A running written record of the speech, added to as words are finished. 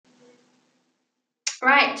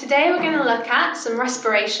Right, today we're going to look at some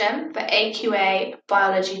respiration for AQA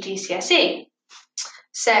Biology GCSE.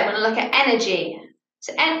 So we're going to look at energy.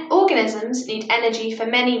 So organisms need energy for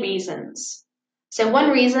many reasons. So one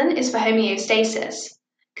reason is for homeostasis,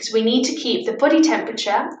 because we need to keep the body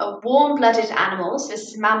temperature of warm-blooded animals, this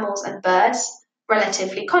is mammals and birds,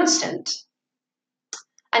 relatively constant.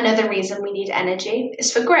 Another reason we need energy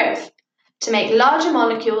is for growth, to make larger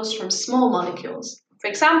molecules from small molecules. For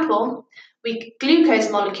example, glucose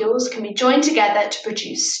molecules can be joined together to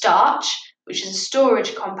produce starch, which is a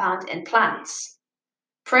storage compound in plants.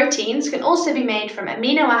 Proteins can also be made from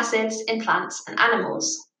amino acids in plants and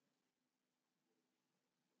animals.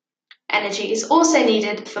 Energy is also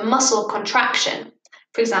needed for muscle contraction,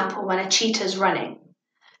 for example, when a cheetah's running.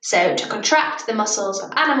 So to contract the muscles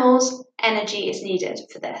of animals, energy is needed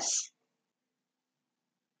for this.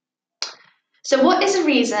 So what is the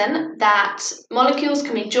reason that molecules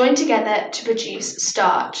can be joined together to produce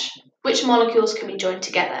starch? Which molecules can be joined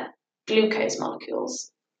together? Glucose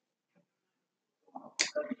molecules.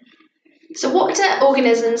 So what do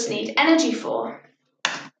organisms need energy for?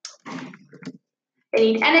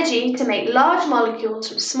 They need energy to make large molecules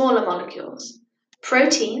from smaller molecules.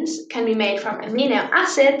 Proteins can be made from amino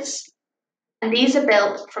acids, and these are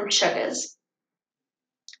built from sugars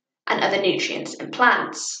and other nutrients in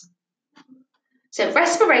plants. So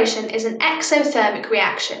respiration is an exothermic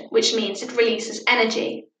reaction, which means it releases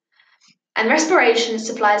energy. And respiration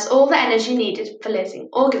supplies all the energy needed for living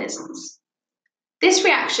organisms. This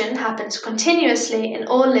reaction happens continuously in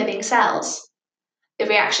all living cells. The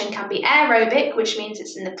reaction can be aerobic, which means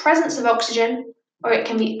it's in the presence of oxygen, or it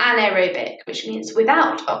can be anaerobic, which means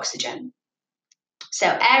without oxygen. So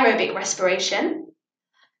aerobic respiration.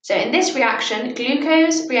 So in this reaction,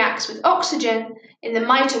 glucose reacts with oxygen in the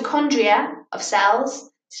mitochondria of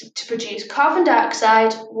cells to produce carbon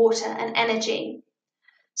dioxide, water, and energy.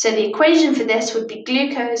 So the equation for this would be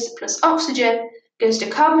glucose plus oxygen goes to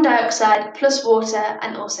carbon dioxide plus water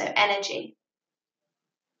and also energy.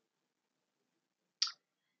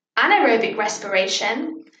 Anaerobic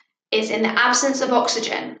respiration is in the absence of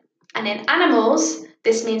oxygen, and in animals,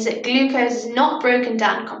 this means that glucose is not broken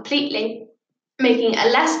down completely, making a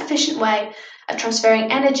less efficient way of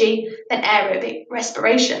transferring energy than aerobic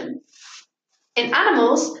respiration. In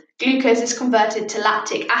animals, glucose is converted to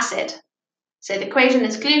lactic acid. So the equation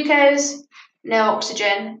is glucose, no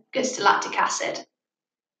oxygen, goes to lactic acid.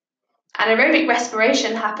 Anaerobic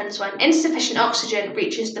respiration happens when insufficient oxygen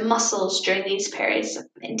reaches the muscles during these periods of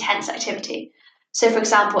intense activity. So for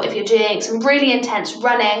example, if you're doing some really intense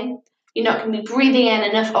running, you're not going to be breathing in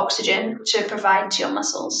enough oxygen to provide to your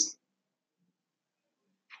muscles.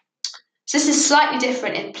 So this is slightly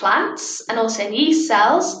different in plants and also in yeast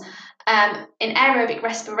cells. In aerobic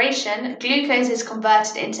respiration, glucose is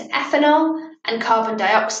converted into ethanol and carbon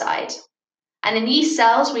dioxide. And in yeast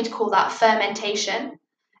cells, we'd call that fermentation.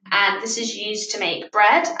 And this is used to make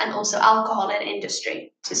bread and also alcohol in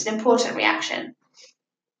industry. So it's an important reaction.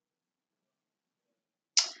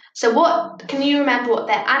 So can you remember what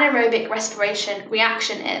the anaerobic respiration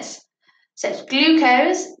reaction is? So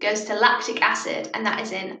glucose goes to lactic acid, and that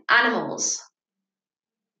is in animals.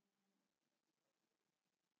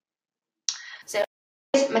 So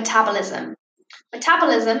what is metabolism?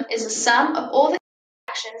 Metabolism is the sum of all the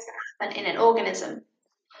reactions that happen in an organism.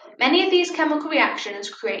 Many of these chemical reactions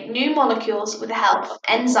create new molecules with the help of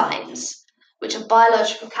enzymes, which are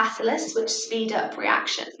biological catalysts which speed up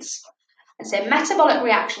reactions. And so metabolic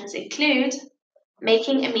reactions include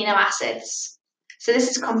making amino acids. So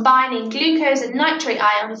this is combining glucose and nitrate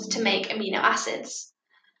ions to make amino acids.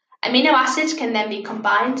 Amino acids can then be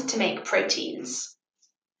combined to make proteins.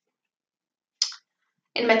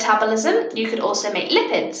 In metabolism, you could also make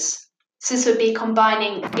lipids. So this would be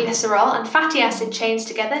combining glycerol and fatty acid chains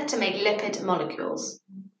together to make lipid molecules.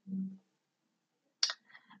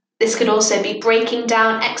 This could also be breaking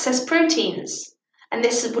down excess proteins, and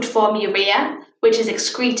this would form urea, which is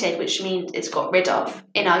excreted, which means it's got rid of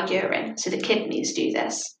in our urine. So the kidneys do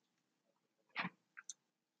this.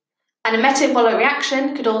 And a metabolic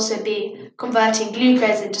reaction could also be converting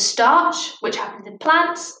glucose into starch, which happens in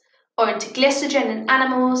plants, or into glycogen in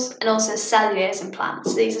animals, and also cellulose in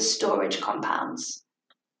plants. These are storage compounds.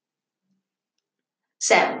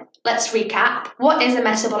 So let's recap. What is a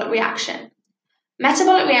metabolic reaction?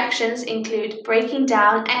 Metabolic reactions include breaking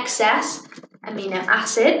down excess amino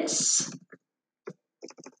acids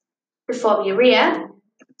to form urea,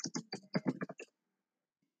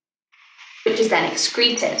 which is then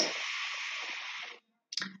excreted.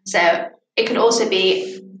 So it could also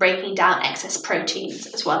be breaking down excess proteins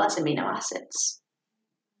as well as amino acids.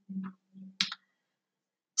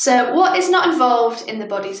 So what is not involved in the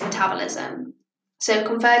body's metabolism? So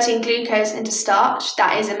converting glucose into starch,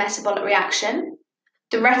 that is a metabolic reaction.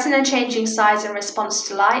 The retina changing size in response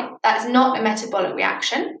to light, that is not a metabolic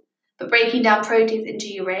reaction, but breaking down proteins into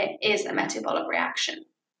urea is a metabolic reaction.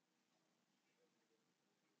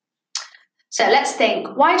 So let's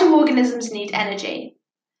think, why do organisms need energy?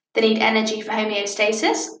 They need energy for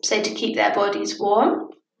homeostasis, so to keep their bodies warm.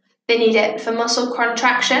 They need it for muscle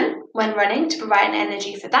contraction when running to provide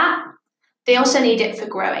energy for that. They also need it for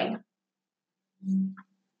growing.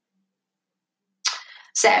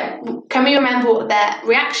 So can we remember what the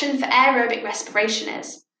reaction for aerobic respiration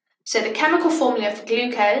is? So the chemical formula for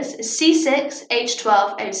glucose is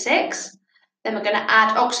C6H12O6. Then we're going to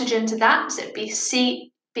add oxygen to that, so it'd be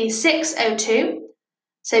B6O2.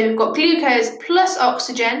 So we've got glucose plus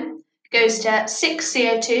oxygen goes to 6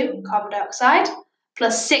 CO2, carbon dioxide,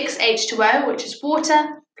 plus 6 H2O, which is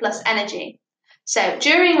water, plus energy. So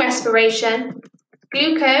during respiration,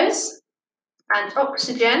 glucose and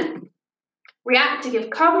oxygen react to give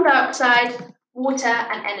carbon dioxide, water,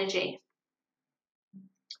 and energy.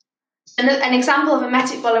 An example of a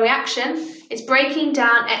metabolic reaction is breaking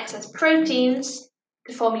down excess proteins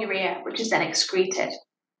to form urea, which is then excreted.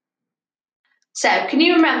 So, can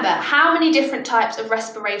you remember how many different types of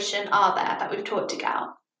respiration are there that we've talked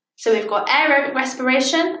about? So we've got aerobic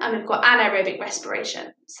respiration and we've got anaerobic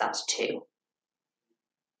respiration. So that's 2.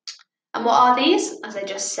 And what are these? As I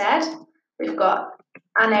just said, we've got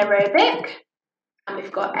anaerobic and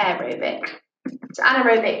we've got aerobic. So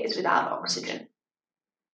anaerobic is without oxygen.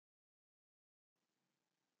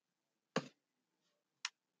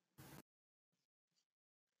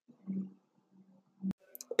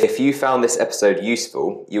 If you found this episode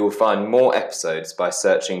useful, you will find more episodes by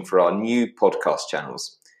searching for our new podcast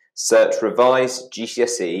channels. Search Revise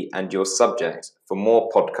GCSE and your subject for more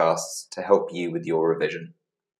podcasts to help you with your revision.